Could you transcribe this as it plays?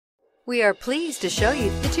We are pleased to show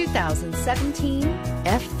you the 2017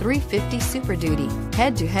 F-350 Super Duty.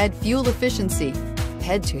 Head-to-head fuel efficiency,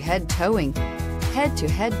 head-to-head towing,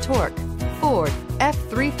 head-to-head torque. Ford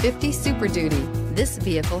F-350 Super Duty. This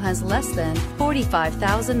vehicle has less than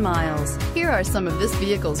 45,000 miles. Here are some of this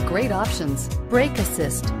vehicle's great options: brake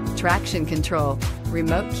assist, traction control,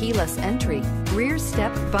 remote keyless entry, rear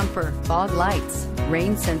step bumper, fog lights,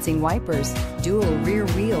 rain sensing wipers, dual rear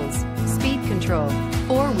wheels, speed control,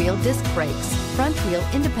 four-wheel disc brakes, front wheel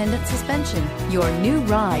independent suspension. Your new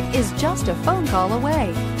ride is just a phone call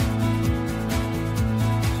away.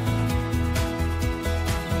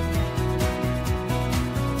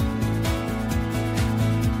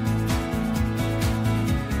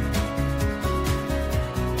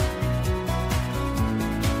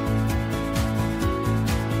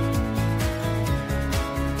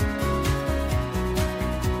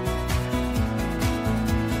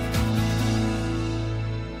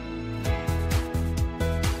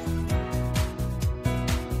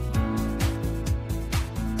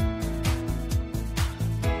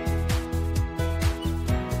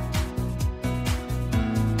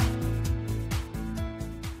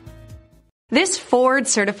 This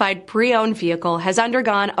Ford-certified pre-owned vehicle has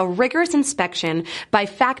undergone a rigorous inspection by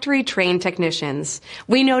factory-trained technicians.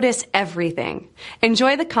 We notice everything.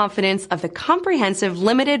 Enjoy the confidence of the comprehensive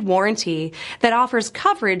limited warranty that offers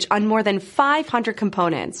coverage on more than 500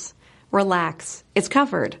 components. Relax, it's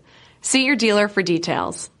covered. See your dealer for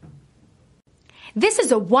details. This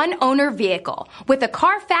is a one-owner vehicle with a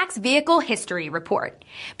Carfax Vehicle History Report.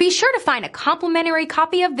 Be sure to find a complimentary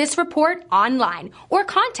copy of this report online or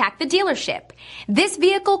contact the dealership. This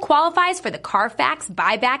vehicle qualifies for the Carfax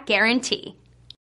Buyback Guarantee.